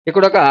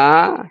ఇక్కడ ఒక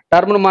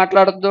టర్మ్ను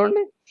మాట్లాడద్దు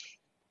చూడండి.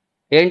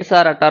 ఏంటి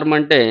సార్ ఆ టర్మ్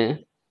అంటే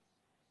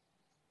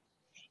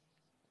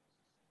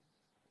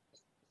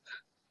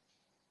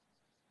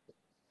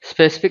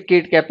స్పెసిఫిక్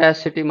హీట్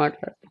కెపాసిటీ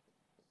మాట్లాడతాం.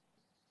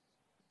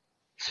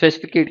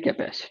 Specific heat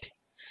capacity.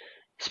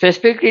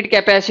 Specific heat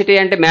capacity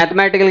అంటే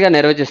మ్యాథమెటికల్గా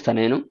నిర్వచిస్తాను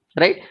నేను,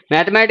 రైట్.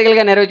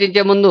 మ్యాథమెటికల్గా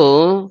నిర్వచించే ముందు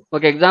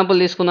ఒక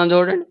ఎగ్జాంపుల్ తీసుకుందాం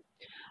చూడండి.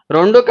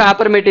 రెండు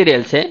కాపర్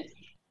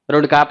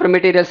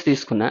మెటీరియల్స్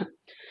తీసుకున్నా,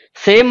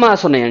 సేమ్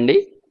మాస్ ఉన్నాయండి.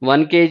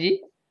 1 kg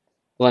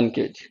 1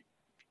 kg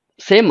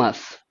same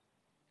mass,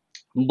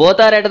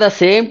 both are at the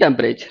same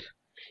temperature.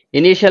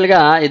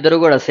 ఇనీషియల్గా ఇద్దరు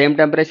కూడా సేమ్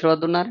టెంపరేచర్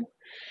వద్ద ఉన్నారు.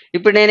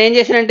 ఇప్పుడు నేను ఏం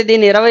చేసినంటే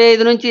దీన్ని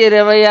 25 నుంచి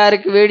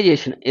 26కి వేడి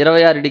చేసిన,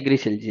 26 డిగ్రీ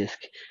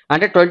సెల్సియస్కి.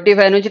 అంటే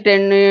 25 నుంచి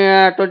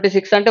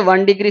 26 అంటే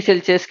 1 డిగ్రీ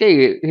సెల్సియస్కి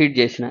హీట్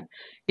చేసిన.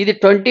 ఇది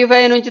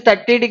 25 నుంచి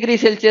 30 డిగ్రీ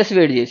సెల్సియస్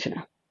వేడి చేసిన,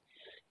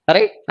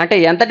 రైట్. అంటే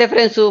ఎంత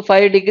డిఫరెన్స్?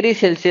 5 degree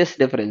Celsius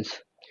difference.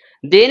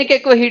 దేనికి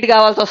ఎక్కువ హీట్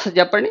కావాల్సి వస్తుంది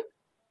చెప్పండి,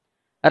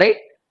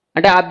 రైట్.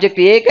 అంటే ఆబ్జెక్ట్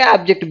ఏకే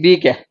ఆబ్జెక్ట్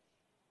బీకే?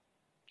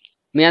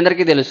 మీ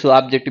అందరికీ తెలుసు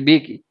ఆబ్జెక్ట్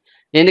బికి.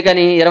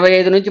 ఎందుకని?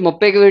 25 నుంచి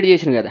 30కి వేడి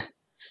చేసిన కదా,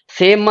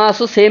 సేమ్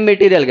మాస్ సేమ్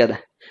మెటీరియల్ కదా,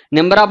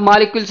 నెంబర్ ఆఫ్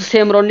మాలిక్యూల్స్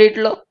సేమ్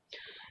రెండిట్లో.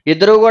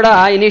 ఇద్దరు కూడా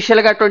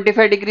ఇనీషియల్గా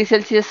 25 డిగ్రీ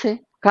సెల్సియస్,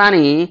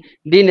 కానీ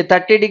దీన్ని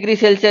 30 డిగ్రీ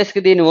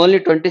సెల్సియస్కి, దీన్ని ఓన్లీ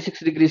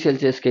 26 డిగ్రీ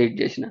సెల్సియస్కి హీట్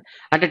చేసిన.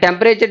 అంటే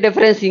టెంపరేచర్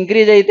డిఫరెన్స్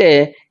ఇంక్రీజ్ అయితే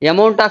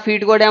అమౌంట్ ఆఫ్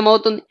హీట్ కూడా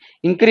ఏమవుతుంది?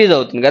 ఇంక్రీజ్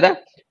అవుతుంది కదా,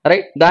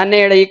 రైట్. దాన్నే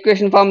ఇక్కడ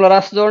ఈక్వేషన్ ఫామ్లో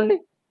రాసి చూడండి.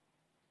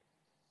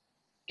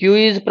 Q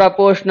is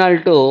proportional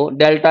to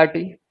delta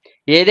T.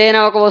 ఏదైనా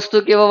ఒక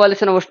వస్తువుకి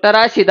ఇవ్వవలసిన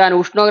ఉష్ణరాశి దాని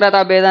ఉష్ణోగ్రత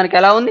భేదానికి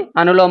ఎలా ఉంది?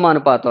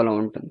 అనులోమానుపాతంలో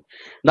ఉంటుంది.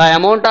 The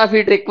amount of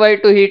heat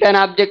required to heat an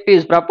object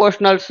is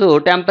proportional to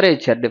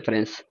temperature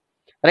difference,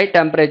 right.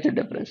 Temperature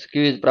difference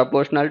Q is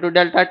proportional to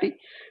delta T.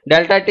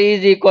 Delta T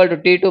is equal to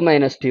T2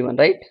 minus T1,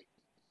 right.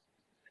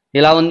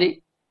 ఇలా ఉంది.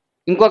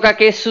 ఇంకొక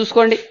case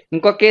చూసుకోండి.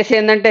 ఇంకొక case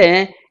ఏంటంటే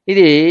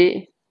ఇది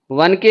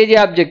 1 kg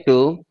object,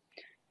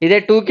 ఇదే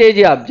 2 kg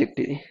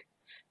object. ఇది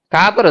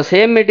copper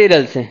same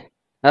మెటీరియల్సే,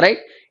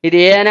 right. ఇది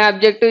ఏ అనే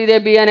ఆబ్జెక్ట్, ఇదే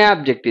బి అనే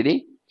ఆబ్జెక్ట్. ఇది,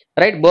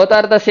 right. Both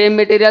are the same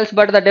materials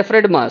but the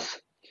different mass.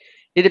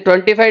 ఇది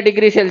 25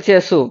 డిగ్రీ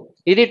సెల్సియస్,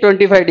 ఇది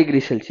 25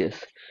 డిగ్రీ సెల్సియస్.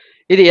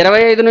 ఇది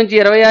 25 నుంచి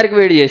 26కి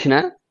వేడి చేసిన,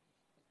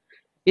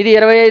 ఇది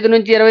 25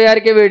 నుంచి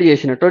 26కే వేడి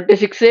చేసిన,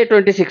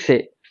 26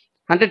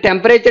 అంటే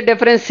టెంపరేచర్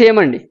డిఫరెన్స్ సేమ్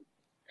అండి,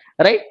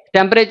 రైట్.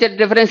 టెంపరేచర్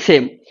డిఫరెన్స్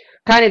సేమ్,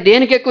 కానీ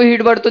దేనికి ఎక్కువ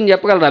హీట్ పడుతుంది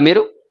చెప్పగలరా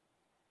మీరు?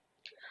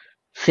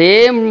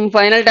 Same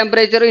final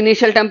temperature,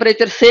 initial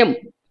temperature same.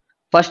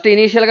 First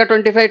ఇనీషియల్గా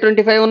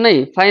 25 ఉన్నాయి,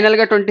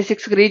 ఫైనల్గా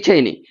 26కి రీచ్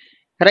అయినాయి,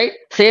 రైట్.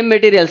 సేమ్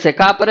మెటీరియల్సే,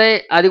 కాపరే,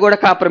 అది కూడా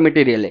కాపర్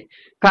మెటీరియలే.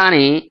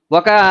 కానీ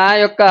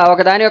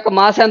ఒకదాని యొక్క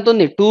మాస్ ఎంత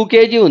ఉంది? 2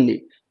 kg ఉంది.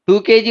 2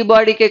 kg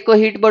బాడీకి ఎక్కువ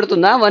హీట్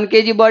పడుతుందా? 1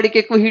 kg బాడీకి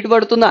ఎక్కువ హీట్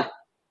పడుతుందా?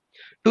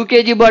 2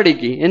 kg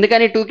బాడీకి.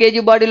 ఎందుకని? 2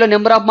 kg బాడీలో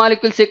నెంబర్ ఆఫ్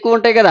మాలిక్యూల్స్ ఎక్కువ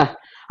ఉంటాయి కదా,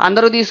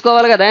 అందరూ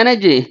తీసుకోవాలి కదా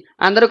ఎనర్జీ,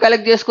 అందరూ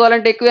కలెక్ట్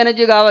చేసుకోవాలంటే ఎక్కువ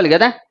ఎనర్జీ కావాలి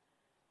కదా,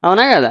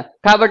 అవునా కదా.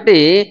 కాబట్టి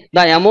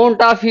the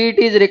amount of heat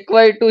is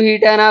required to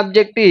heat an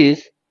object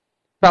is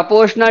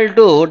proportional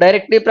to,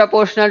 directly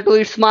proportional to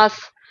its mass.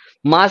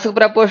 మాస్కి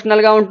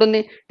ప్రపోర్షనల్గా ఉంటుంది,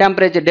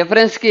 టెంపరేచర్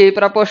డిఫరెన్స్కి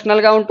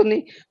ప్రపోర్షనల్గా ఉంటుంది.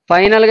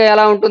 ఫైనల్గా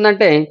ఎలా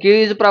ఉంటుందంటే Q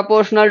is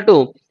proportional to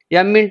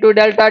M into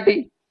delta T,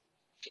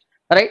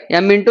 right.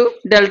 M into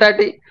delta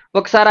T.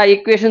 ఒకసారి ఆ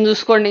equation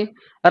చూసుకోండి,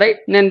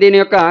 right. నేను దీని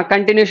యొక్క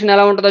కంటిన్యూషన్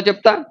ఎలా ఉంటుందో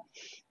చెప్తా.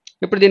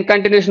 ఇప్పుడు దీని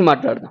కంటిన్యూషన్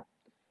మాట్లాడదాం,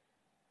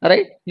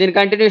 రైట్. దీని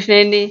కంటిన్యూషన్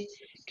ఏంది?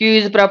 Q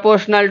is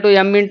proportional to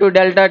M into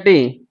delta T.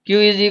 Q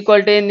is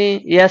equal to ఏంది?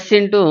 S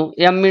into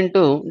M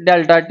into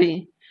delta T,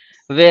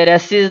 wear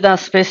S is the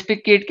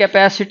specific heat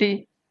capacity.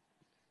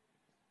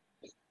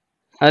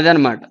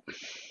 అదనమాట.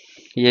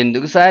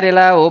 ఎందుకు సార్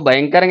ఇలా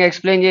భయంకరంగా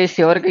ఎక్స్ప్లెయిన్ చేసి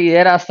ఎవరికి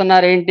ఏ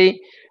రాస్తున్నారు ఏంటి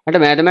అంటే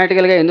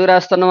మ్యాథమెటికల్గా ఎందుకు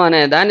రాస్తున్నాం అనే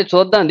దాన్ని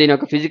చూద్దాం. దీని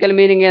యొక్క ఫిజికల్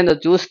మీనింగ్ ఏందో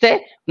చూస్తే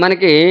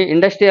మనకి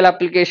ఇండస్ట్రియల్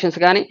అప్లికేషన్స్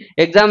కానీ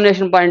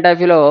ఎగ్జామినేషన్ పాయింట్ ఆఫ్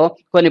వ్యూలో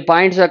కొన్ని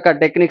పాయింట్స్ యొక్క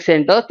టెక్నిక్స్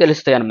ఏంటో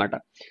తెలుస్తాయి అనమాట.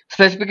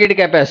 స్పెసిఫిక్ హీట్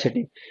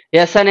కెపాసిటీ,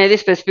 ఎస్ అనేది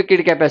స్పెసిఫిక్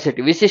హీట్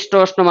కెపాసిటీ,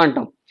 విశిష్టోష్ణం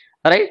అంటాం,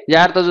 రైట్.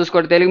 జాగ్రత్త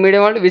చూసుకోండి తెలుగు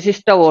మీడియం వాళ్ళు.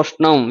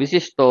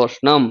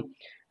 విశిష్టోష్ణం,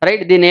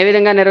 రైట్. దీన్ని ఏ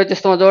విధంగా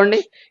నిర్వచిస్తామో చూడండి.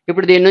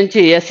 ఇప్పుడు దీని నుంచి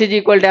S ఈజ్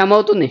ఈక్వల్ టు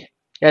ఏమవుతుంది?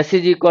 S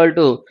is equal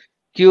to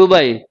Q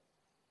by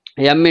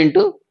M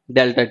into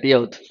delta T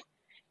అవుతుంది.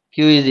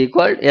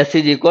 S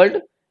is equal to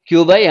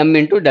Q by M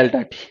into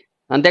delta T,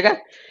 అంతేగా.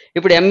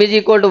 ఇప్పుడు M ఈజ్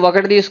ఈక్వల్ టు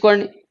 1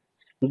 తీసుకోండి,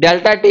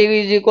 delta T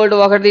is equal to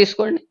 1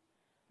 తీసుకోండి.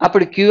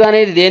 అప్పుడు Q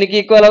అనేది దేనికి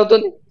equal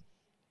అవుతుంది?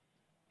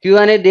 Q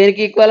అనేది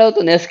దేనికి ఈక్వల్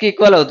అవుతుంది? Sకి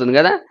ఈక్వల్ అవుతుంది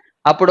కదా.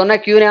 అప్పుడున్న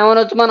Qని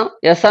ఏమనొచ్చు మనం?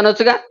 S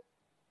అనొచ్చుగా.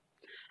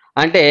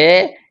 అంటే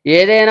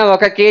ఏదైనా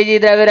 1 kg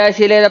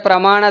ద్రవ్యరాశి లేదా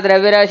ప్రమాణ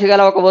ద్రవ్యరాశి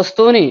గల ఒక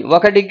వస్తువుని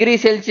 1 డిగ్రీ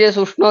సెల్సియస్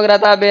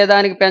ఉష్ణోగ్రత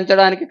భేదానికి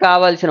పెంచడానికి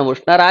కావాల్సిన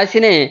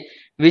ఉష్ణరాశినే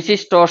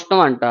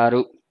విశిష్టోష్ణం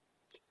అంటారు.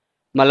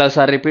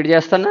 మళ్ళీసారి రిపీట్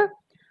చేస్తున్నా.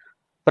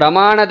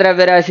 ప్రమాణ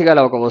ద్రవ్యరాశి గల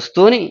ఒక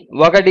వస్తువుని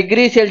 1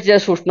 డిగ్రీ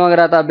సెల్సియస్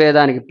ఉష్ణోగ్రత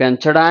భేదానికి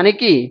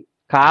పెంచడానికి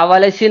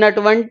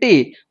కావలసినటువంటి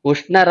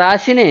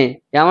ఉష్ణరాశినే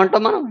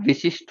ఏమంటాం మనం?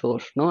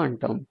 విశిష్టోష్ణం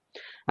అంటాం.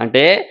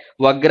 అంటే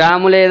 1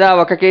 గ్రాము లేదా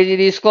 1 kg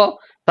తీసుకో,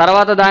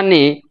 తర్వాత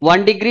దాన్ని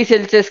 1 డిగ్రీ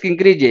సెల్సియస్కి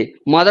ఇంక్రీజ్ చేయి.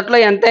 మొదట్లో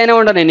ఎంతైనా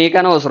ఉండని, నీకు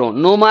అనవసరం.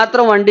 నువ్వు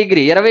మాత్రం 1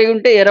 డిగ్రీ, 20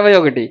 ఉంటే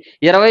 21,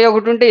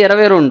 21 ఉంటే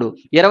 22,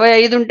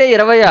 25 ఉంటే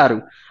 26,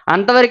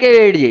 అంతవరకే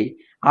వేడి చేయి.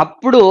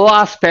 అప్పుడు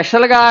ఆ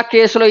స్పెషల్గా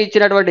కేసులో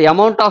ఇచ్చినటువంటి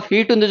అమౌంట్ ఆఫ్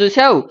హీట్ ఉంది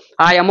చూసావు,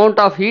 ఆ అమౌంట్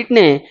ఆఫ్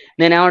హీట్ని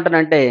నేను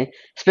ఏమంటానంటే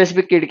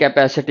స్పెసిఫిక్ హీట్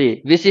కెపాసిటీ,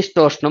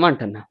 విశిష్టోష్ణం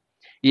అంటున్నా.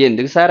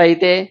 ఎందుకు సార్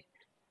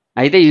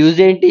అయితే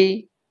యూజ్ ఏంటి?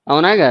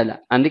 అవునా కాదా?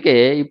 అందుకే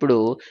ఇప్పుడు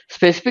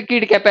స్పెసిఫిక్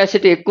హీట్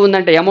కెపాసిటీ ఎక్కువ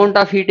ఉందంటే అమౌంట్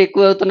ఆఫ్ హీట్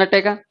ఎక్కువ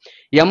అవుతున్నట్టేగా.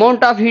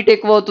 అమౌంట్ ఆఫ్ హీట్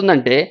ఎక్కువ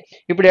అవుతుందంటే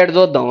ఇప్పుడు ఇక్కడ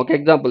చూద్దాం, ఒక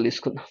ఎగ్జాంపుల్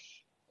తీసుకుందాం.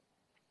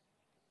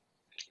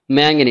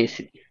 మ్యాంగనీస్,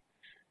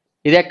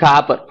 ఇదే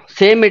కాపర్,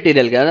 సేమ్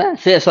మెటీరియల్ కదా,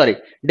 sorry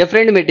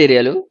different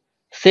material,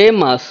 same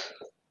mass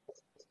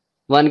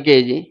 1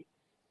 kg,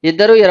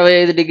 ఇద్దరు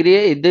 25 డిగ్రీ,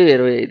 ఇద్దరు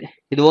 25.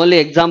 ఇది ఓన్లీ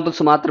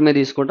ఎగ్జాంపుల్స్ మాత్రమే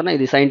తీసుకుంటున్నా,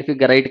 ఇది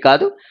సైంటిఫిక్గా రైట్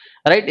కాదు.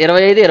 రైట్,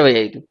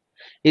 25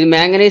 ఇది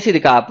మ్యాంగనీస్,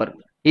 ఇది కాపర్,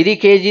 ఇది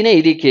కేజీనే,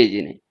 ఇది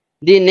కేజీనే.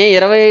 దీన్ని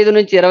 25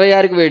 నుంచి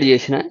 26కి వేడి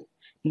చేసిన,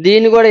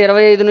 దీన్ని కూడా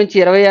 25 నుంచి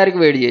 26కి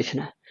వేడి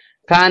చేసిన,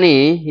 కానీ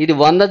ఇది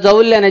 100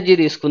 జౌల్ ఎనర్జీ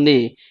తీసుకుంది,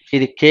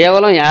 ఇది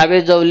కేవలం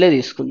 50 జౌల్లే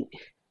తీసుకుంది.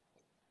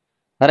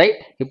 రైట్,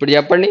 ఇప్పుడు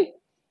చెప్పండి,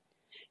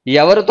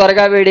 ఎవరు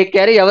త్వరగా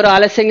వేడెక్కారు, ఎవరు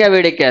ఆలస్యంగా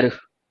వేడెక్కారు?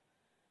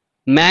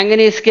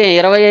 మ్యాంగనీస్కే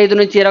 25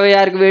 నుంచి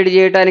 26కి వేడి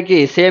చేయడానికి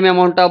సేమ్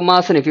అమౌంట్ ఆఫ్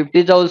మాస్ని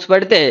 50 జౌల్స్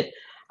పడితే,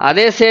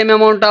 అదే సేమ్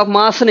అమౌంట్ ఆఫ్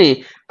మాస్ని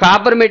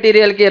కాపర్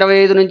మెటీరియల్కి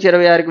 25 నుంచి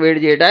 26కి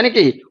వేడి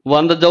చేయడానికి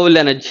 100 జౌల్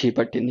ఎనర్జీ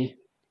పట్టింది.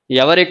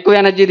 ఎవరు ఎక్కువ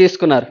ఎనర్జీ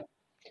తీసుకున్నారు?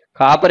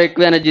 కాపర్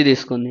ఎక్కువ ఎనర్జీ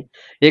తీసుకుంది.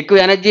 ఎక్కువ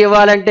ఎనర్జీ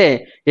ఇవ్వాలంటే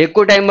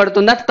ఎక్కువ టైం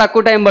పడుతుందా,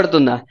 తక్కువ టైం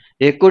పడుతుందా?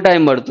 ఎక్కువ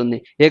టైం పడుతుంది.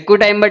 ఎక్కువ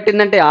టైం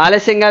పట్టిందంటే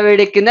ఆలస్యంగా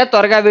వేడెక్కిందా,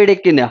 త్వరగా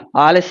వేడెక్కిందా?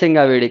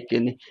 ఆలస్యంగా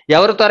వేడెక్కింది.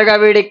 ఎవరు త్వరగా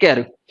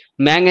వేడెక్కారు?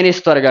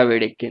 మ్యాంగనీస్ త్వరగా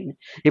వేడెక్కింది.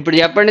 ఇప్పుడు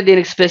చెప్పండి,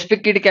 దీనికి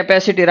స్పెసిఫిక్ హీట్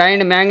కెపాసిటీ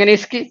రాయండి.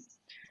 మ్యాంగనీస్కి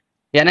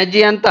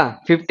ఎనర్జీ ఎంత?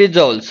 50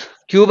 జౌల్స్.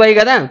 క్యూబై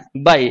కదా,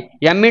 by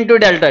M into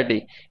delta T.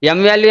 M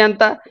value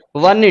ఎంత?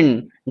 1 ఇన్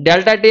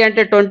డెల్టా టీ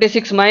అంటే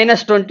 26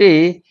 మైనస్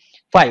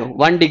 25,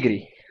 1 డిగ్రీ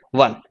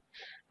 1.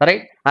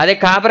 రైట్, అదే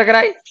కాపర్కి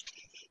రాయి,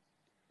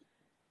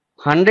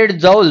 100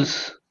 joules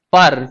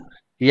per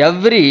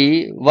every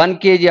 1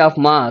 kg of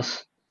mass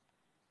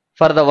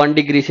for the 1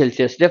 degree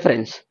Celsius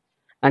difference.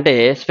 అంటే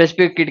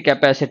స్పెసిఫిక్ హీట్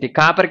కెపాసిటీ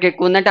కాపర్కి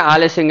ఎక్కువ ఉందంటే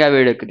ఆలస్యంగా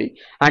వేడెక్కుతుంది.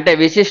 అంటే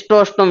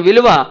విశిష్టోష్ణం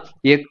విలువ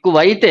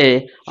ఎక్కువైతే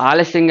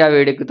ఆలస్యంగా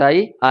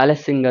వేడెక్కుతాయి,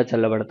 ఆలస్యంగా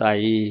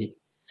చల్లబడతాయి.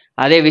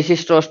 అదే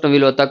విశిష్టోష్ణం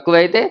విలువ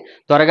తక్కువైతే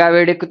త్వరగా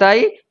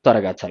వేడెక్కుతాయి,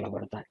 త్వరగా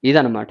చల్లబడతాయి.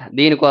 ఇదనమాట,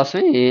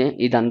 దీనికోసమే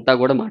ఇదంతా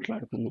కూడా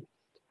మాట్లాడుకుంది.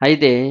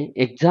 అయితే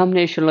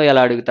ఎగ్జామినేషన్లో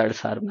ఎలా అడుగుతాడు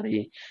సార్ మరి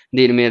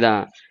దీని మీద?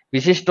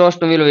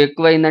 విశిష్టోష్ణ విలువ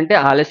ఎక్కువైందంటే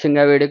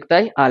ఆలస్యంగా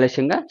వేడెక్కుతాయి,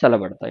 ఆలస్యంగా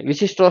చల్లబడతాయి.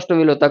 విశిష్టోష్ణ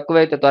విలువ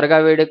తక్కువైతే త్వరగా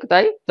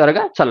వేడెక్కుతాయి,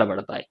 త్వరగా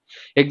చల్లబడతాయి.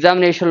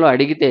 ఎగ్జామినేషన్లో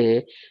అడిగితే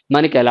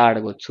మనకి ఎలా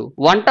అడగొచ్చు?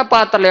 వంట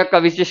పాత్రల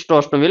యొక్క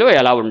విశిష్టోష్ణ విలువ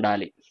ఎలా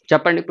ఉండాలి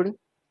చెప్పండి. ఇప్పుడు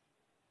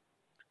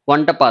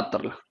వంట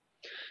పాత్రలు,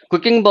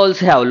 cooking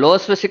bowls have low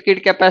specific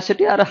heat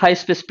capacity or high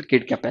specific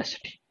heat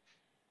capacity.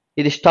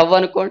 ఇది స్టవ్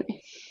అనుకోండి,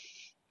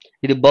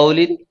 ఇది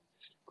బౌల్, ఇది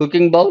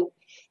కుకింగ్ బౌల్.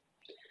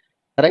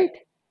 రైట్,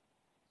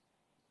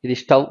 ఇది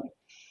స్టవ్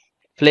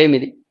ఫ్లేమ్,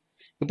 ఇది.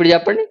 ఇప్పుడు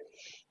చెప్పండి,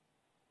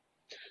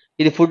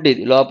 ఇది ఫుడ్,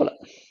 ఇది లోపల.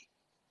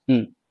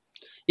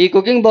 ఈ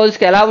కుకింగ్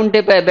బౌల్స్కి ఎలా ఉంటే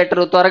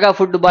బెటర్, త్వరగా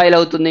ఫుడ్ బాయిల్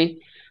అవుతుంది?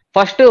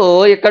 ఫస్ట్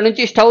ఇక్కడ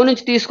నుంచి స్టవ్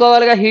నుంచి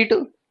తీసుకోవాలిగా హీటు.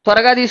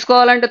 త్వరగా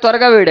తీసుకోవాలంటే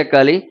త్వరగా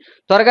వేడెక్కాలి,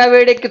 త్వరగా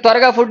వేడెక్కి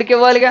త్వరగా ఫుడ్కి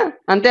ఇవ్వాలిగా.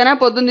 అంతేనా?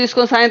 పొద్దున్న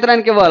తీసుకొని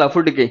సాయంత్రానికి ఇవ్వాలా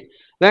ఫుడ్కి?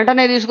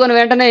 వెంటనే తీసుకొని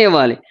వెంటనే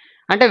ఇవ్వాలి.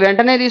 అంటే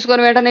వెంటనే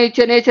తీసుకొని వెంటనే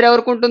ఇచ్చే నేచర్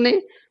ఎవరికి ఉంటుంది?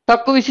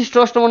 తక్కువ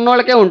విశిష్టోష్ణం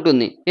ఉన్నోళ్ళకే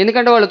ఉంటుంది.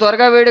 ఎందుకంటే వాళ్ళు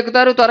త్వరగా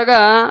వేడెక్కుతారు, త్వరగా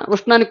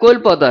ఉష్ణాన్ని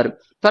కోల్పోతారు,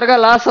 త్వరగా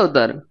లాస్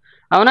అవుతారు.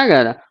 అవునా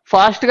కదా?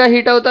 ఫాస్ట్గా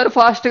హీట్ అవుతారు,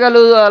 ఫాస్ట్గా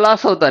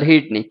లాస్ అవుతారు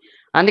హీట్ని.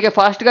 అందుకే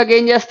ఫాస్ట్గా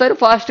గెయిన్ చేస్తారు,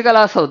 ఫాస్ట్గా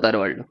లాస్ అవుతారు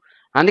వాళ్ళు.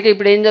 అందుకే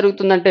ఇప్పుడు ఏం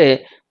జరుగుతుందంటే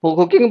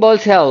cooking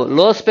bowls have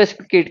low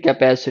specific heat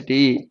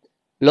capacity,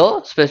 లో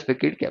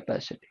స్పెసిఫిక్ హీట్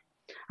కెపాసిటీ.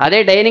 అదే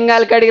డైనింగ్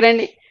హాల్ కాడికి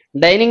రండి.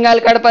 డైనింగ్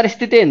హాల్ కాడ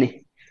పరిస్థితి ఏంది?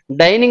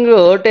 డైనింగ్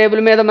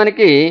టేబుల్ మీద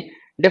మనకి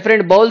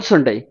డిఫరెంట్ బౌల్స్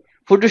ఉంటాయి,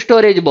 food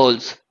storage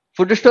bowls.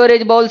 Food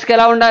storage బౌల్స్కి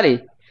ఎలా ఉండాలి?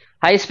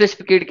 హై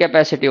స్పెసిఫిక్ హీట్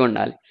కెపాసిటీ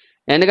ఉండాలి.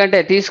 ఎందుకంటే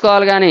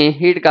తీసుకోవాలి కానీ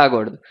హీట్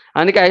కాకూడదు,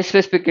 అందుకే హై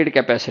స్పెసిఫిక్ హీట్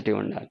కెపాసిటీ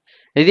ఉండాలి.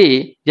 ఇది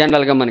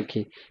జనరల్గా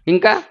మనకి.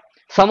 ఇంకా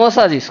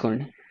సమోసా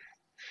తీసుకోండి,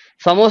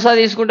 సమోసా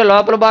తీసుకుంటే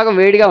లోపల భాగం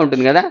వేడిగా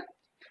ఉంటుంది కదా.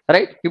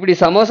 రైట్, ఇప్పుడు ఈ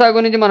సమోసా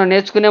గురించి మనం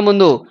నేర్చుకునే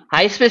ముందు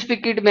హై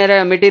స్పెసిఫిక్ హీట్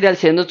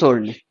మెటీరియల్స్ ఏందో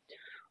చూడండి.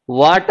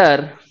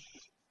 Water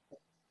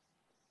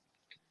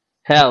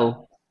have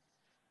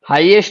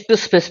highest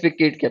specific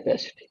heat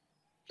capacity.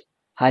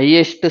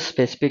 Highest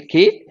specific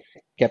heat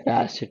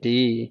capacity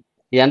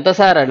ఎంత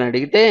సార్ అని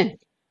అడిగితే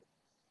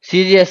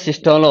సిజిఎస్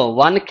సిస్టంలో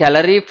 1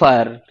 calorie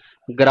for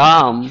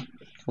gram,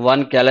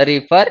 1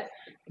 calorie for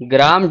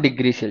gram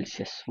degree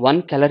Celsius. 1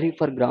 calorie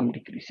for gram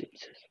degree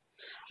Celsius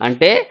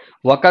అంటే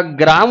 1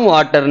 గ్రామ్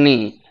వాటర్ని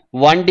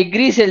 1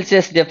 డిగ్రీ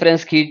సెల్సియస్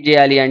డిఫరెన్స్ హీట్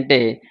చేయాలి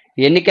అంటే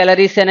ఎన్ని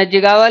క్యాలరీస్ ఎనర్జీ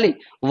కావాలి?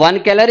 1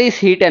 calories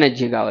హీట్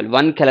ఎనర్జీ కావాలి,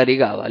 1 calorie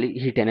కావాలి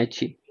హీట్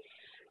ఎనర్జీ.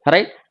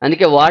 రైట్,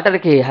 అందుకే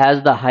వాటర్కి has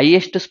the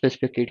highest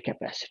specific heat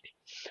capacity.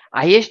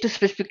 Highest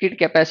specific heat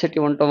capacity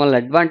ఉండటం వల్ల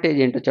అడ్వాంటేజ్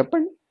ఏంటో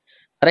చెప్పండి.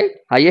 Right.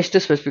 Highest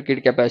specific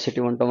heat capacity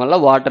ఉండటం వల్ల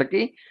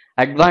వాటర్కి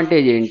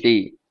అడ్వాంటేజ్ ఏంటి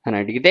అని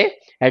అడిగితే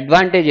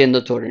అడ్వాంటేజ్ ఏందో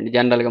చూడండి.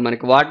 జనరల్గా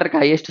మనకి వాటర్కి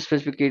హైయెస్ట్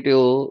స్పెసిఫిక్ హీట్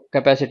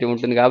కెపాసిటీ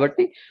ఉంటుంది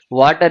కాబట్టి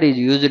water is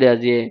used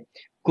as a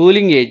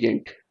cooling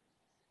agent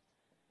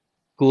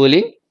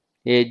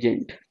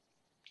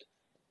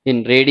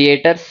in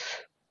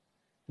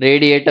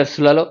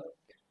రేడియేటర్స్లలో,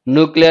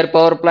 nuclear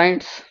power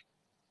plants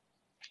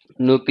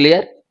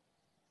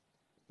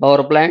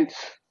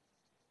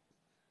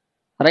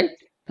right.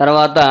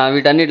 తర్వాత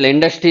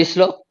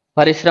వీటన్నిటిలో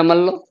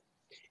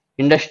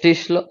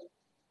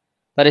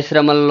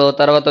పరిశ్రమల్లో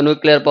తర్వాత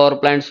న్యూక్లియర్ పవర్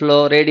ప్లాంట్స్లో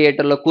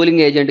రేడియేటర్లో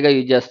కూలింగ్ ఏజెంట్గా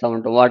యూజ్ చేస్తూ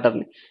ఉంటాం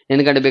వాటర్ని.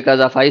 ఎందుకంటే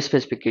because of high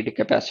specific heat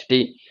capacity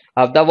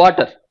of the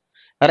water.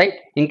 Right.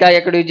 ఇంకా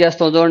ఎక్కడ యూజ్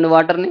చేస్తాం చూడండి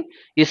వాటర్ని.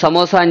 ఈ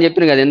సమోసా అని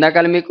చెప్పిన కదా ఇందాక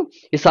మీకు.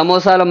 ఈ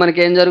సమోసాలో మనకి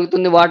ఏం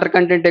జరుగుతుంది, వాటర్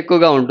కంటెంట్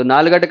ఎక్కువగా ఉంటుంది.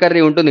 ఆలుగడ్డ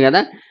కర్రీ ఉంటుంది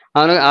కదా,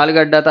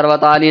 ఆలుగడ్డ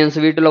తర్వాత ఆనియన్స్,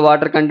 వీటిలో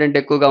వాటర్ కంటెంట్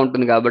ఎక్కువగా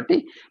ఉంటుంది కాబట్టి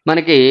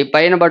మనకి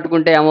పైన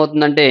పట్టుకుంటే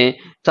ఏమవుతుందంటే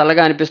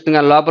చల్లగా అనిపిస్తుంది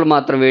కానీ లోపల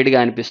మాత్రం వేడిగా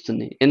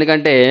అనిపిస్తుంది,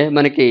 ఎందుకంటే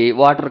మనకి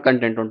వాటర్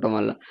కంటెంట్ ఉండటం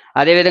వల్ల.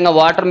 అదేవిధంగా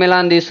వాటర్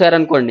మిలాన్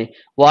తీసారనుకోండి,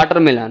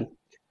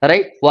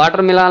 రైట్.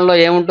 వాటర్ మిలాన్లో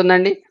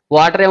ఏముంటుందండి,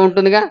 వాటర్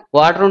ఏముంటుందిగా,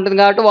 వాటర్ ఉంటుంది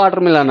కాబట్టి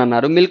వాటర్ మిలాన్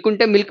అన్నారు. మిల్క్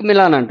ఉంటే మిల్క్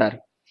మిలాన్ అంటారు,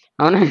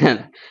 అవునా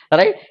కదా.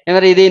 రైట్.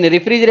 మరి ఇది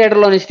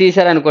రిఫ్రిజిరేటర్లో నుంచి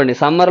తీసారనుకోండి,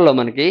 సమ్మర్లో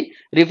మనకి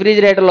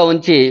రిఫ్రిజిరేటర్లో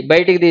ఉంచి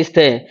బయటికి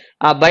తీస్తే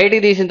ఆ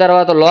బయటికి తీసిన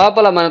తర్వాత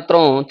లోపల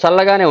మాత్రం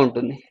చల్లగానే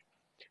ఉంటుంది,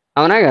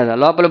 అవునా కదా.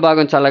 లోపల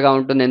భాగం చల్లగా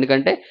ఉంటుంది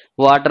ఎందుకంటే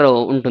వాటర్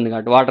ఉంటుంది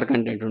కాబట్టి, వాటర్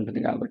కంటెంట్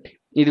ఉంటుంది కాబట్టి.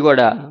 ఇది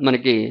కూడా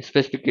మనకి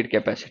స్పెసిఫిక్ హీట్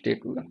కెపాసిటీ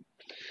ఎక్కువగా.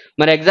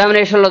 మరి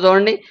ఎగ్జామినేషన్లో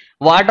చూడండి,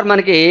 వాటర్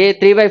మనకి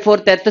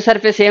 3/4 ఎర్త్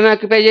సర్ఫేస్ ఏమి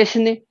ఆక్యుపై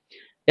చేసింది,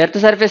 earth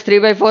surface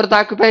 3/4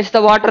 occupies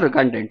the water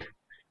content,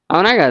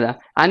 అవునా కదా.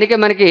 అందుకే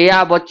మనకి ఆ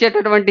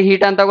వచ్చేటటువంటి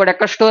హీట్ అంతా కూడా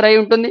ఎక్కడ స్టోర్ అయి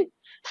ఉంటుంది,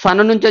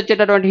 సన్ నుంచి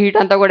వచ్చేటటువంటి హీట్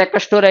అంతా కూడా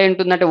ఎక్కడ స్టోర్ అయి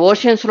ఉంటుంది అంటే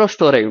ఓషన్స్లో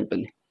స్టోర్ అయి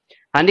ఉంటుంది.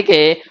 అందుకే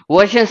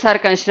oceans are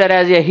consider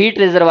as a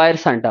heat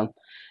reservoirs అంటాం.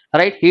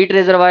 రైట్. హీట్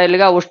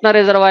రిజర్వాయర్లుగా, ఉష్ణ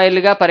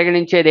రిజర్వాయర్లుగా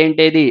పరిగణించేది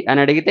ఏంటేది అని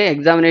అడిగితే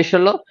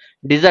ఎగ్జామినేషన్లో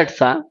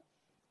డిజర్ట్సా,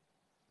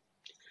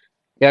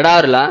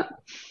 ఎడారుల,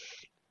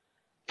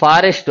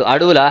 ఫారెస్ట్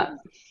అడవుల,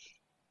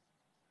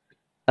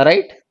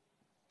 right,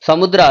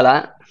 Samudrala,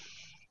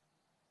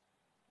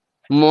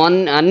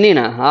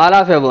 అన్నీనా, all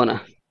of ఎబోనా,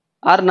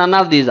 are none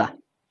of దీజా.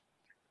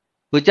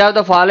 Which of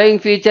the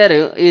following feature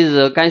is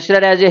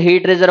consider as a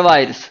heat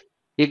reservoirs.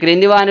 ఈ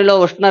క్రింది వానిలో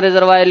ఉష్ణ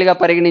రిజర్వాయర్లుగా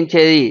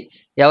పరిగణించేది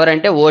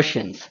ఎవరంటే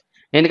ఓషన్స్.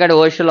 ఎందుకంటే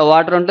ఓషన్లో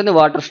వాటర్ ఉంటుంది,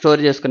 వాటర్ స్టోర్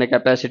చేసుకునే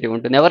కెపాసిటీ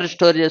ఉంటుంది. ఎవరు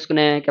స్టోర్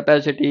చేసుకునే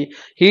కెపాసిటీ,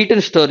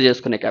 హీట్ని స్టోర్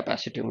చేసుకునే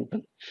కెపాసిటీ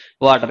ఉంటుంది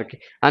వాటర్కి.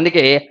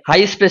 అందుకే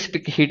హై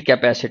స్పెసిఫిక్ హీట్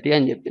కెపాసిటీ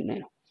అని చెప్పింది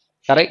నేను.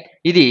 రైట్.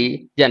 ఇది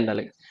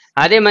జనరల్గా.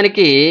 అదే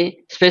మనకి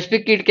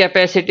specific heat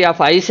capacity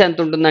of ice ఎంత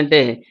ఉంటుందంటే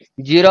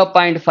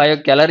 0.5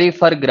 calorie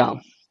per gram.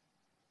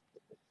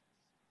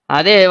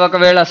 అదే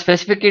ఒకవేళ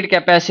స్పెసిఫిక్ హీట్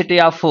కెపాసిటీ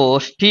ఆఫ్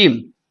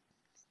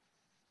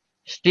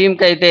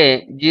స్టీమ్కి అయితే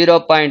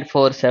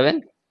 0.47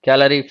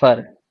 calorie per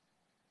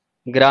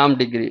gram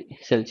degree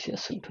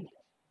Celsius ఉంటుంది.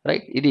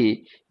 రైట్. ఇది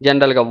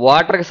జనరల్గా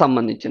వాటర్కి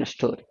సంబంధించిన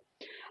స్టోరీ.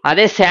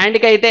 అదే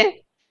శాండ్కి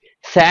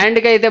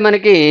అయితే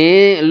మనకి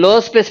లో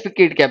స్పెసిఫిక్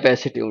హీట్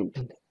కెపాసిటీ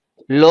ఉంటుంది.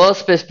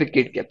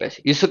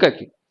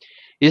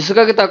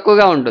 ఇసుకకి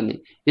తక్కువగా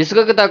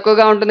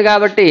ఉంటుంది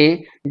కాబట్టి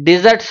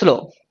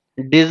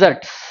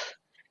డిజర్ట్స్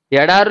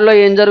ఎడారులో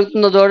ఏం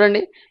జరుగుతుందో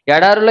చూడండి.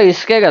 ఎడారులో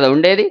ఇసుకే కదా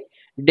ఉండేది.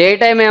 డే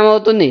టైం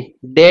ఏమవుతుంది,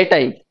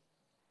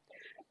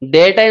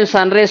 డే టైం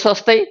సన్ రేస్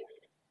వస్తాయి,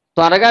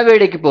 త్వరగా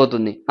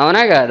వేడెక్కిపోతుంది,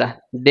 అవునా కదా.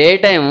 Day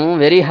time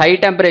very high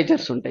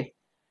temperatures ఉంటాయి,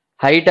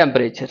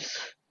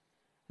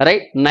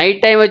 రైట్. నైట్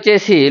టైం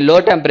వచ్చేసి లో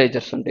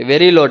టెంపరేచర్స్ ఉంటాయి,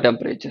 వెరీ లో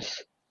టెంపరేచర్స్,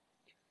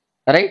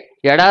 రైట్.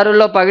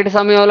 ఎడారుల్లో పగటి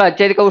సమయంలో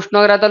అత్యధిక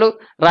ఉష్ణోగ్రతలు,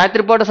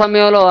 రాత్రిపూట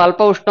సమయంలో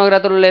అల్ప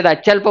ఉష్ణోగ్రతలు లేదా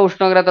అత్యల్ప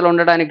ఉష్ణోగ్రతలు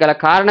ఉండడానికి గల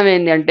కారణం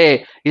ఏంటి అంటే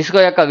ఇసుక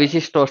యొక్క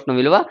విశిష్టోష్ణ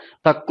విలువ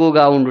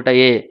తక్కువగా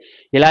ఉండుటయే.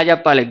 ఇలా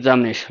చెప్పాలి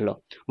ఎగ్జామినేషన్లో.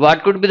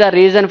 What could be the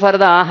reason for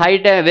the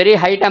very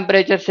high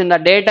temperatures in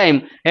the day time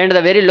and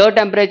the very low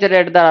temperature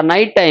at the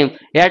night time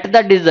at the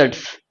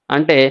desserts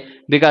అంటే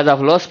బికాజ్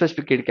ఆఫ్ లో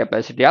specific heat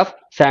capacity of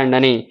sand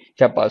అని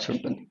చెప్పాల్సి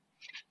ఉంటుంది.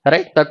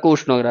 Right. తక్కువ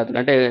ఉష్ణోగ్రతలు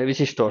అంటే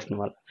విశిష్టోష్ణం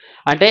వల్ల.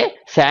 అంటే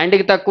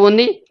శాండ్కి తక్కువ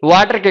ఉంది,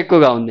 వాటర్కి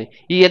ఎక్కువగా ఉంది.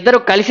 ఈ ఇద్దరు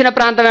కలిసిన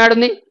ప్రాంతం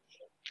ఏడుంది,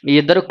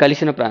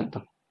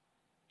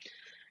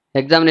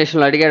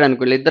 ఎగ్జామినేషన్లో అడిగాడు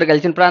అనుకోండి, ఇద్దరు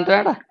కలిసిన ప్రాంతం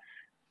ఏడా,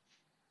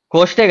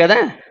 కోస్టే కదా,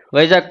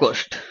 Vizag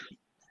Coast.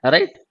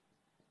 Right.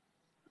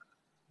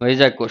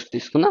 Vizag Coast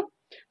తీసుకుందాం.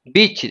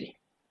 బీచ్ ఇది,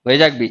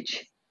 వైజాగ్ బీచ్,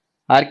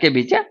 ఆర్కే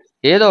బీచా,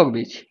 ఏదో ఒక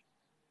బీచ్.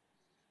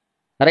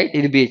 రైట్.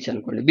 ఇది బీచ్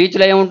అనుకోండి.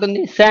 బీచ్లో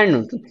ఏముంటుంది, శాండ్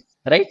ఉంటుంది.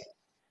 రైట్.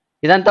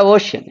 ఇదంతా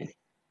ఓషన్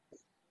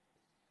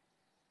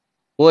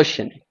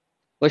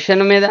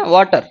మీద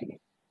వాటర్.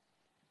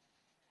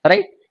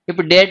 రైట్.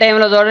 ఇప్పుడు డే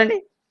టైంలో చూడండి,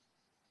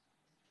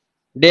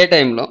 డే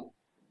టైంలో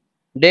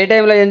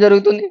ఏం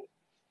జరుగుతుంది,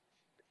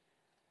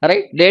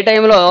 రైట్. డే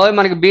టైంలో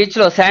మనకి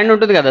బీచ్లో శాండ్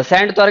ఉంటుంది కదా,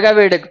 శాండ్ త్వరగా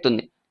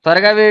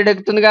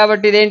వేడెక్కుతుంది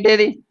కాబట్టి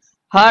ఇదేంటిది,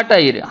 హాట్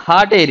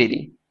ఎయిర్ ఇది.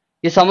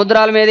 ఈ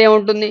సముద్రాల మీద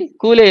ఏముంటుంది,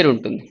 కూల్ ఎయిర్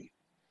ఉంటుంది.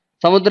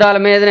 సముద్రాల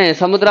మీదనే,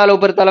 సముద్రాల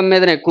ఉపరితలం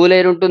మీదనే కూల్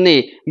ఎయిర్ ఉంటుంది,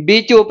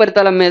 బీచ్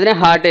ఉపరితలం మీదనే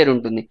హాట్ ఎయిర్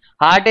ఉంటుంది.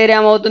 హాట్ ఎయిర్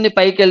ఏమవుతుంది,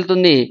 పైకి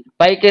వెళ్తుంది,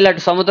 పైకి వెళ్ళి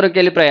అటు సముద్రంకి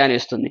వెళ్ళి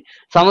ప్రయాణిస్తుంది.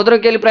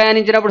 సముద్రంకి వెళ్ళి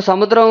ప్రయాణించినప్పుడు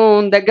సముద్రం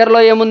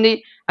దగ్గరలో ఏముంది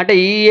అంటే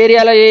ఈ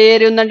ఏరియాలో ఏ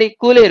ఏరియా ఉందండి,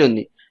 కూల్ ఎయిర్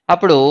ఉంది.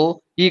 అప్పుడు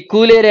ఈ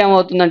కూల్ ఎయిర్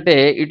ఏమవుతుందంటే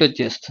ఇటు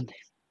వచ్చేస్తుంది.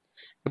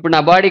 ఇప్పుడు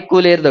నా బాడీకి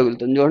కూల్ ఎయిర్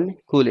తగులుతుంది చూడండి,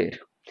 కూల్ ఎయిర్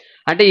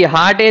అంటే ఈ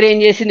హాట్ ఎయిర్ ఏం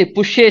చేసింది,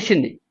 పుష్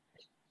చేసింది.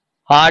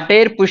 Hot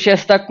air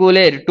pushes the cool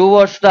air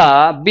towards the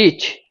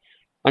beach.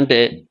 అంటే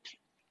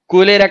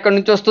కూల్ ఎయిర్ ఎక్కడి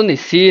నుంచి వస్తుంది,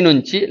 సీ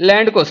నుంచి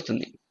ల్యాండ్కి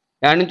వస్తుంది.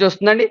 ఎక్కడి నుంచి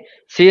వస్తుందండి,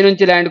 సీ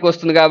నుంచి ల్యాండ్కి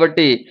వస్తుంది.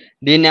 కాబట్టి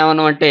దీన్ని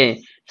ఏమన్నాం అంటే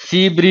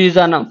సీ బ్రీజ్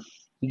అన్నాం.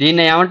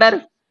 దీన్ని ఏమంటారు,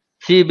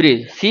 సీ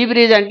బ్రీజ్. సీ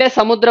బ్రీజ్ అంటే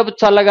సముద్రపు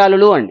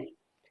చల్లగాలులు అండి.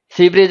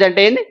 సీ బ్రీజ్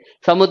అంటే ఏంది,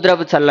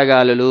 సముద్రపు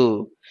చల్లగాలులు.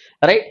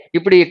 రైట్.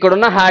 ఇప్పుడు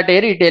ఇక్కడున్న హాట్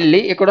ఎయిర్ ఇటు వెళ్ళి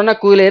ఇక్కడున్న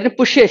కూల్ ఎయిర్ని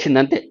పుష్ చేసింది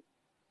అంతే.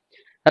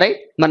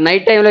 రైట్. మరి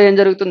నైట్ టైంలో ఏం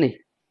జరుగుతుంది,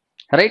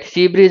 రైట్.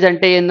 సీ బ్రీజ్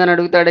అంటే ఏందని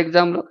అడుగుతాడు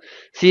ఎగ్జామ్లో.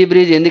 సీ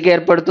బ్రీజ్ ఎందుకు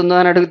ఏర్పడుతుందో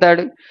అని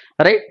అడుగుతాడు.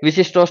 రైట్.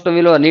 విశిష్టోష్ణ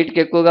విలువ నీటికి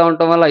ఎక్కువగా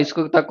ఉండటం వల్ల,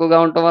 ఇసుకకు తక్కువగా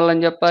ఉండటం వల్ల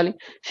అని చెప్పాలి.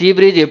 సీ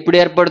బ్రీజ్ ఎప్పుడు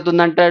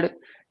ఏర్పడుతుంది అంటాడు,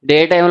 డే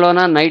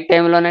టైంలోనా నైట్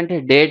టైంలోనంటే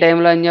డే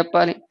టైంలో అని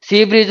చెప్పాలి. సీ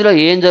బ్రీజ్లో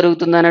ఏం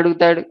జరుగుతుందని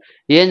అడుగుతాడు.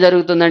 ఏం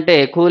జరుగుతుందంటే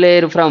cool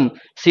air from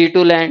see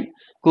to land,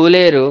 cool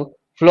air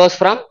flows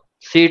from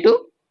see to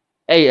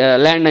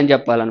land అని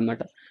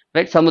చెప్పాలన్నమాట.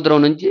 రైట్.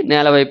 సముద్రం నుంచి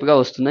నేల వైపుగా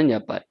వస్తుందని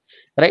చెప్పాలి.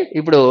 రైట్.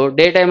 ఇప్పుడు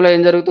డే టైంలో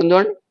ఏం జరుగుతుందో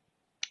అండి,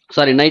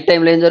 సారీ నైట్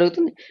టైంలో ఏం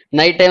జరుగుతుంది,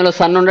 నైట్ టైంలో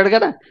సన్ ఉండడు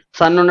కదా,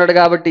 సన్ ఉండడు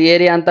కాబట్టి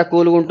ఏరియా అంతా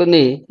కూల్గా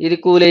ఉంటుంది. ఇది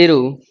కూల్ ఎయిర్.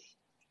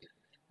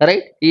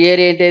 రైట్. ఈ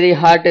ఏరియా ఏంటి,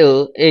 హాట్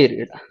ఎయిర్.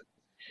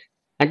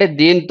 అంటే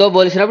దీంతో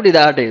పోల్చినప్పుడు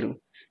ఇది హాట్ ఎయిర్.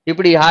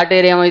 ఇప్పుడు ఈ హాట్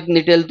ఎయిర్ ఏమవుతుంది,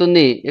 ఇటు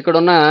వెళ్తుంది, ఇక్కడ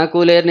ఉన్న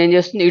కూల్ ఎయిర్ని ఏం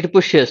చేస్తుంది, ఇటు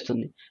పుష్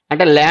చేస్తుంది.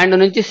 అంటే ల్యాండ్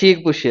నుంచి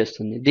సీకి పుష్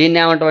చేస్తుంది. దీన్ని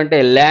ఏమంటాం అంటే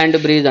ల్యాండ్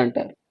బ్రీజ్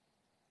అంటారు.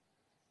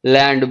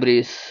 Land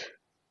breeze.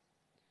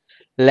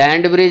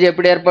 ల్యాండ్ బ్రీజ్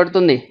ఎప్పుడు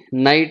ఏర్పడుతుంది,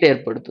 నైట్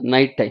ఏర్పడుతుంది,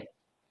 నైట్ టైం.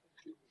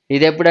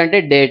 ఇది ఎప్పుడంటే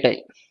డే టైం.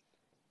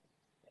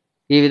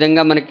 ఈ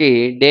విధంగా మనకి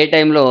డే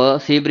టైంలో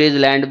సీ బ్రీజ్,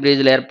 ల్యాండ్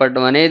బ్రీజ్లు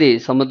ఏర్పడడం అనేది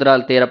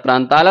సముద్రాల తీర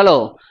ప్రాంతాలలో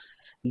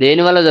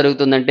దేనివల్ల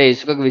జరుగుతుందంటే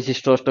ఇసుకకు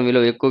విశిష్టోష్ణ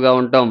విలువ ఎక్కువగా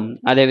ఉంటాం,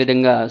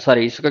 అదేవిధంగా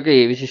ఇసుకకి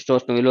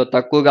విశిష్టోష్ణ విలువ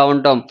తక్కువగా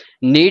ఉంటాం,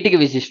 నీటికి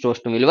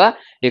విశిష్టోష్ణ విలువ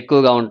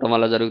ఎక్కువగా ఉండటం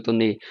వల్ల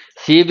జరుగుతుంది.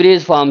 See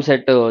breeze forms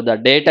at the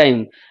day time,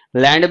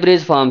 land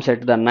breeze forms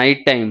at the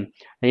night time.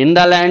 In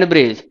the land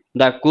breeze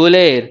the cool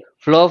air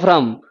flow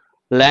from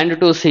land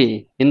to sea.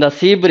 In the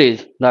sea breeze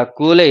the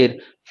cool air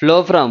flow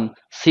from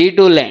sea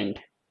to land.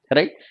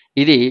 Right.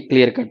 ఇది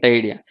clear cut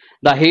idea.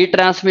 The heat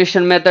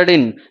transmission method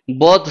in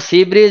both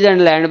sea breeze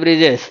and land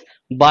breezes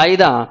by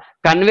the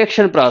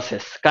convection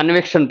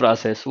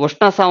process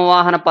ఉష్ణ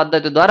సంవాహన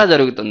పద్ధతి ద్వారా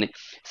జరుగుతుంది.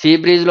 See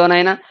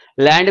బ్రీజ్లోనైనా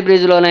land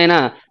బ్రీజ్లోనైనా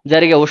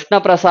జరిగే ఉష్ణ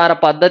ప్రసార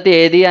పద్ధతి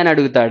ఏది అని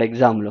అడుగుతాడు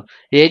ఎగ్జామ్లో.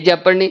 ఏది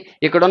చెప్పండి,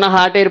 ఇక్కడున్న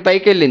హాట్ ఎయిర్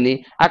పైకి వెళ్ళింది,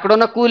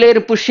 అక్కడున్న కూల్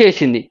ఎయిర్ పుష్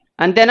చేసింది,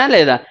 అంతేనా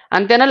లేదా?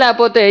 అంతేనా?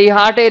 లేకపోతే ఈ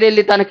హాట్ ఎయిర్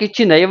వెళ్ళి తనకి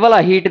ఇచ్చిందా, ఇవ్వాల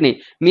హీట్ని,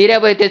 మీరే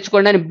పోయి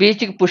తెచ్చుకోండి అని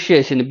బీచ్కి పుష్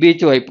చేసింది,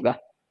 బీచ్ వైపుగా.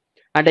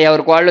 అంటే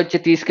ఎవరికి వాళ్ళు వచ్చి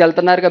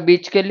తీసుకెళ్తున్నారుగా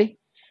బీచ్కి వెళ్ళి.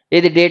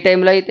 ఇది డే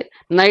టైంలో అయితే.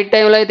 నైట్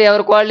టైంలో అయితే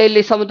ఎవరికి వాళ్ళు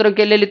వెళ్ళి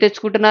సముద్రంకి వెళ్ళి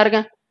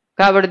తెచ్చుకుంటున్నారుగా.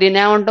 కాబట్టి దీన్ని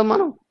ఏమంటాం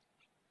మనం,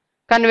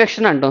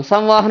 కన్వెక్షన్ అంటాం,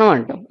 సంవాహనం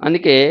అంటాం.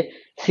 అందుకే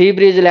సీ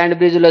బ్రీజ్, ల్యాండ్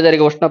బ్రీజ్లో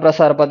జరిగే ఉష్ణ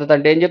ప్రసార పద్ధతి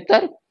అంటే ఏం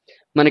చెప్తారు,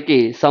 మనకి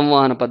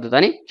సంవాహన పద్ధతి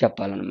అని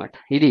చెప్పాలన్నమాట.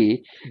 ఇది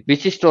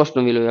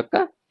విశిష్టోష్ణ విలువ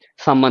యొక్క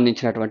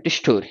సంబంధించినటువంటి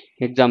స్టోరీ.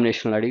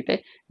 ఎగ్జామినేషన్లో అడిగితే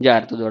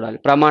జాగ్రత్త చూడాలి.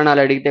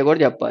 ప్రమాణాలు అడిగితే కూడా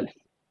చెప్పాలి.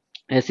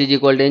 ఎస్ ఈజ్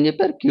ఈక్వల్ టు ఏం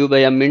చెప్పారు, Q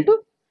by M into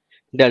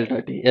delta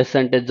T. Yes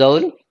అంటే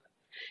జౌలు,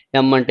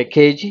 ఎం అంటే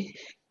కేజీ,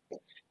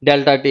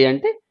 డెల్టా టీ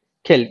అంటే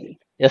కెల్విన్,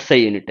 ఎస్ఐ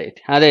యూనిట్ అయితే.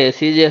 అదే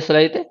సిజిఎస్లో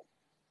అయితే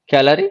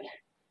calorie,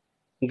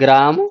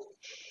 gram,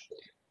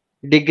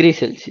 degree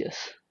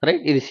Celsius.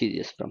 Right. ఇది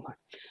సిజిఎస్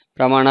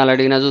ప్రమాణాలు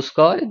అడిగినా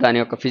చూసుకోవాలి, దాని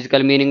యొక్క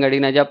ఫిజికల్ మీనింగ్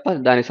అడిగినా చెప్పాలి,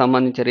 దానికి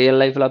సంబంధించి రియల్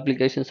లైఫ్లో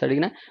అప్లికేషన్స్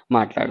అడిగినా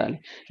మాట్లాడాలి.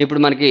 ఇప్పుడు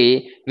మనకి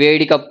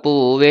వేడి కప్పు,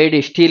 వేడి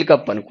స్టీల్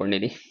కప్ అనుకోండి,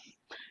 ఇది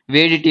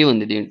వేడి టీ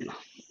ఉంది దీంట్లో,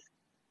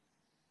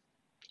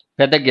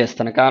 పెద్దగా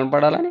చేస్తాను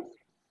కనపడాలని.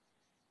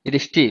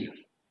 ఇది స్టీల్.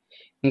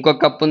 ఇంకొక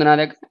కప్పు ఉంది నా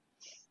దగ్గర,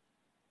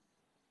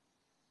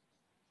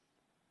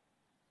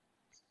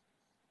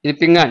 ఇది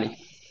పింగాణి,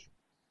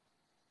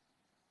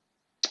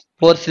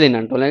 పోర్సిలిన్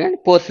అంటాం కానీ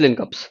పోర్సిలిన్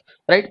కప్స్.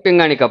 రైట్.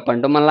 పింగాణి కప్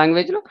అంటాం మన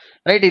లాంగ్వేజ్లో.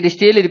 రైట్. ఇది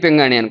స్టీల్, ఇది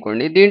పింగాణి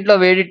అనుకోండి. దీంట్లో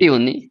వేడి టీ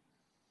ఉంది,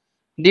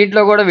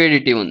 దీంట్లో కూడా వేడి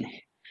టీ ఉంది.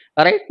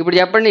 రైట్. ఇప్పుడు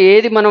చెప్పండి,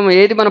 ఏది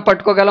మనం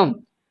పట్టుకోగలం,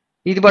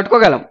 ఇది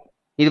పట్టుకోగలం,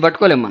 ఇది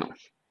పట్టుకోలేం మనం.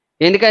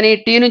 ఎందుకని,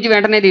 టీ నుంచి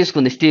వెంటనే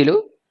తీసుకుంది స్టీలు,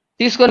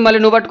 తీసుకొని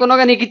మళ్ళీ నువ్వు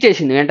పట్టుకున్నావుగా నీకు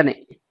ఇచ్చేసింది వెంటనే.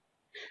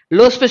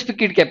 లో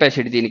స్పెసిఫిక్ హీట్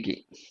కెపాసిటీ దీనికి,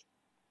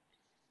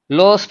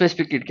 లో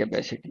స్పెసిఫిక్ హీట్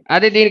కెపాసిటీ.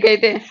 అదే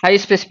దీనికైతే high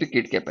specific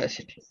heat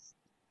capacity,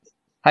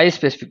 high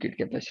specific heat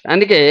capacity.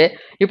 అందుకే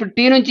ఇప్పుడు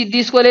టీ నుంచి ఇది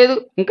తీసుకోలేదు,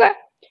 ఇంకా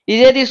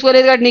ఇదే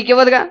తీసుకోలేదు కాబట్టి నీకు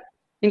ఇవ్వదుగా,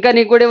 ఇంకా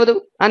నీకు కూడా ఇవ్వదు,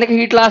 అందుకే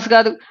హీట్ లాస్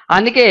కాదు.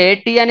 అందుకే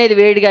టీ అనేది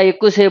వేడిగా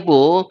ఎక్కువసేపు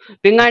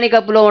పింగాణి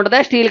కప్పులో ఉంటుందా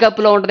స్టీల్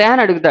కప్పులో ఉంటుందా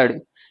అని అడుగుతాడు.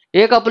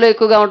 ఏ కప్పులో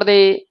ఎక్కువగా ఉంటుంది,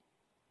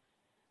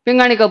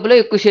 పింగాణి కప్పులో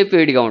ఎక్కువసేపు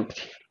వేడిగా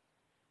ఉంటుంది.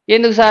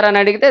 ఎందుకు సార్ అని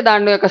అడిగితే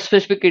దాని యొక్క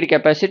స్పెసిఫిక్ హీట్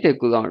కెపాసిటీ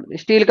ఎక్కువగా ఉంటుంది.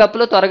 స్టీల్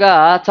కప్పులో త్వరగా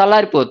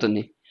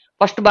చల్లారిపోతుంది,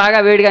 ఫస్ట్ బాగా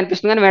వేడిగా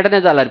అనిపిస్తుంది కానీ వెంటనే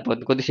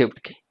చల్లారిపోతుంది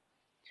కొద్దిసేపటికి.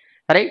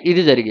 రైట్,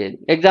 ఇది జరిగేది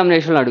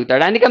ఎగ్జామినేషన్లో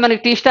అడుగుతాడు. అందుకే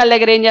మనకి టీ స్టాల్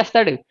దగ్గర ఏం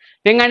చేస్తాడు,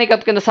 పింగాణి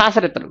కప్ కింద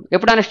సాసర్ ఇస్తాడు.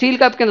 ఎప్పుడైనా స్టీల్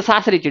కప్ కింద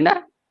సాసర్ ఇచ్చిండా?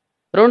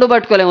 రెండు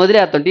పట్టుకోలేము,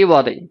 వదిలేస్తాం, టీ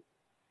పోతాయి.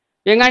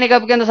 పింగాణి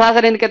కప్ కింద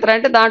సాసర్ ఎందుకు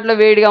ఎత్తారంటే దాంట్లో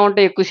వేడిగా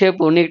ఉంటాయి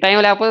ఎక్కువసేపు, నీకు టైం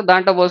లేకపోతే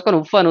దాంట్లో పోసుకొని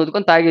ఉప్పు అని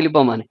ఊదుకొని తాగి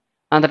వెళ్ళిపోమని,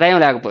 అంత టైం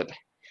లేకపోతే,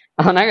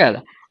 అవునా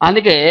కదా?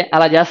 అందుకే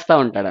అలా చేస్తూ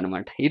ఉంటాడు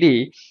అనమాట. ఇది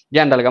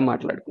జనరల్గా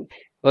మాట్లాడుకుంటే.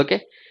 ఓకే,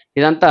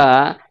 ఇదంతా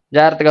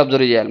జాగ్రత్తగా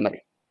అబ్జర్వ్ చేయాలి. మరి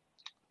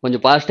కొంచెం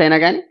పాస్ట్ అయినా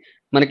కానీ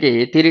మనకి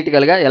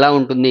థియరిటికల్గా ఎలా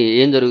ఉంటుంది,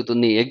 ఏం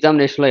జరుగుతుంది,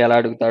 ఎగ్జామినేషన్లో ఎలా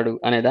అడుగుతాడు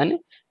అనే దాన్ని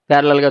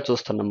ప్యారలల్గా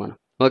చూస్తున్నాం మనం.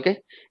 ఓకే,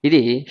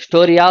 ఇది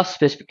story of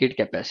specific heat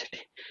capacity.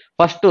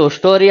 First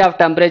story of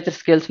temperature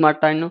scales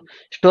మాట్లాడను,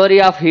 story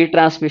of heat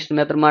transmission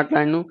method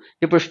మాట్లాడను,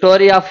 ఇప్పుడు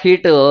story of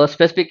heat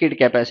specific heat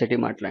capacity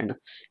మాట్లాడను.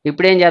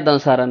 ఇప్పుడు ఏం చేద్దాం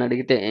సార్ అని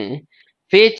అడిగితే,